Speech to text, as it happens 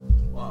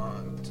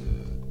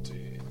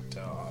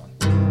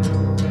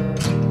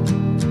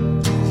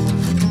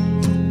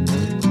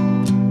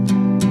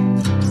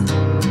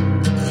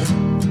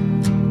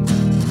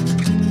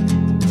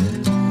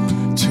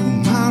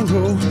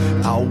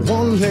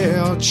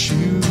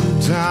you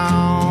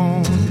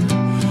down.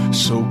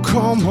 So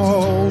come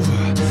over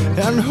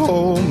and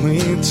hold me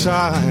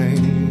tight.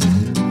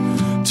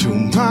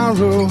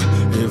 Tomorrow,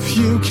 if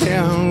you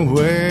can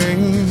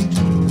wait.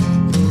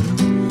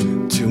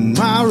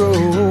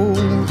 Tomorrow,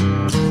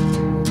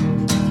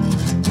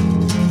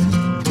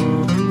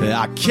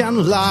 I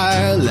can't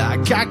lie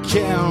like I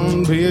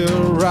can be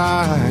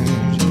right.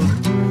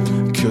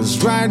 'Cause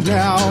right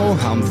now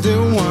I'm the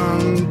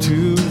one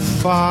to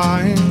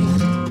find.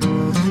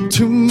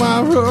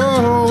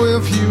 Tomorrow,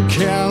 if you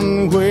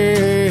can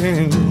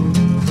wait.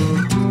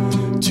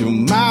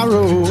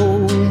 Tomorrow,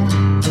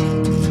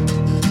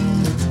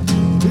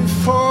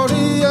 before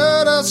the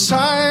other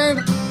side.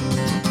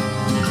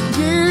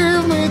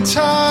 Give me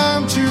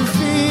time to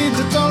feed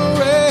the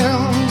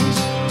tolerance.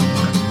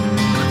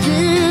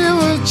 Give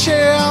a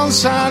chance,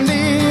 I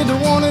need the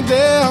one to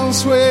dance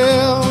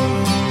with.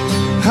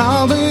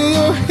 I'll be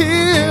your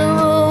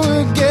hero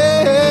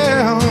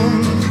again.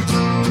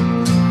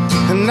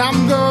 And I'm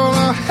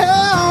gonna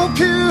help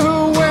you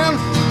when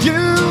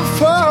you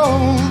fall.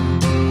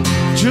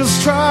 Just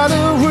try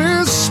to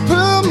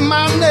whisper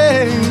my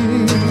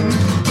name.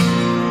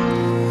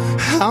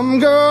 I'm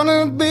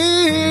gonna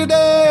be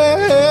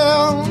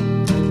there.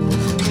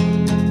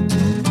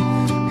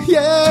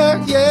 Yeah,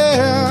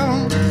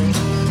 yeah.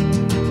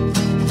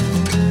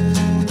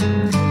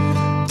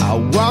 I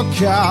walk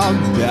out,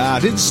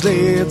 but it's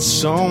late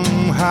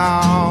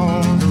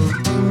somehow.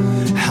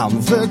 I'm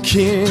the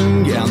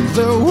king and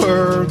the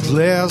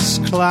worthless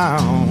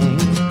clown.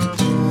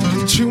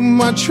 Too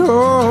much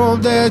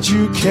hope that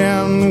you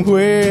can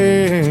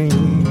wait.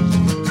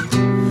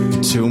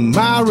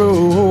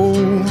 Tomorrow,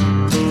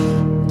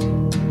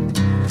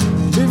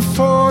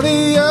 before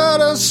the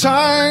other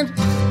side.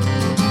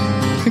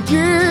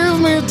 Give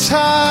me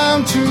time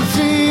to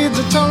feed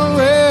the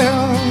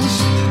tolerance.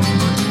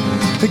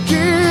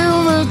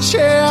 Give a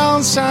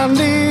chance, I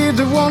need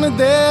the one to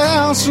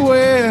dance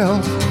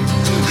with.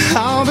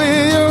 I'll be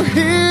your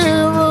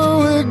hero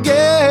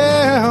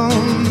again.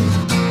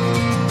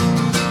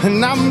 And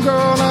I'm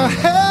gonna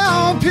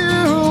help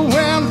you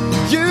when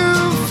you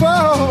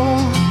fall.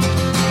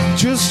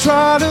 Just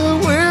try to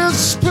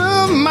whisper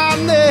my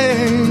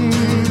name.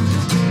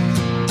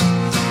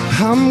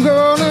 I'm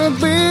gonna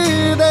be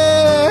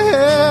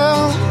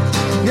there,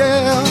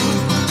 yeah.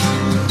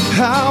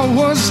 I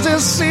was the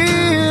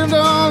seed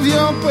of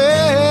your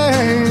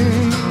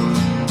pain.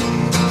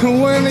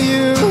 When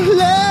you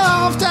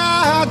left,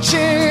 I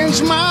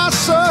changed my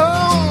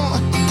soul.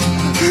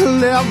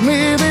 Let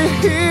me be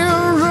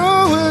hero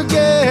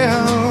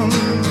again.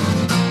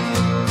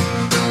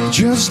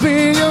 Just be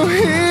your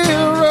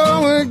hero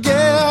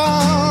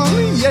again,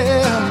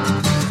 yeah.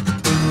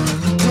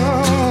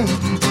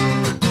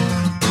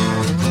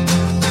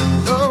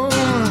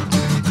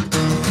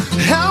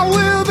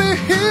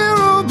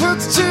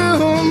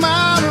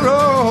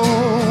 Tomorrow,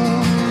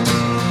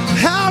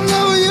 I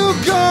know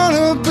you're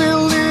gonna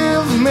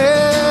believe me.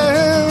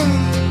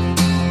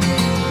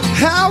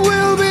 I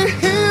will be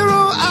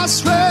hero, I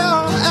swear,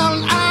 and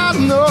I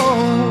know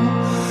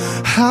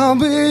I'll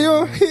be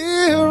your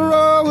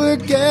hero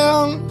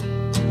again.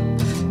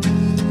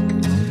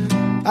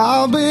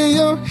 I'll be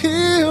your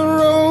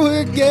hero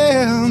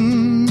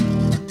again.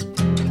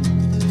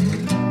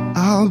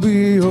 I'll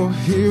be your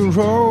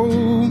hero,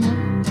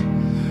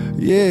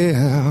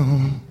 yeah.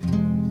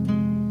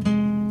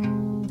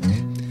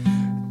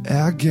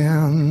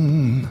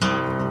 Again.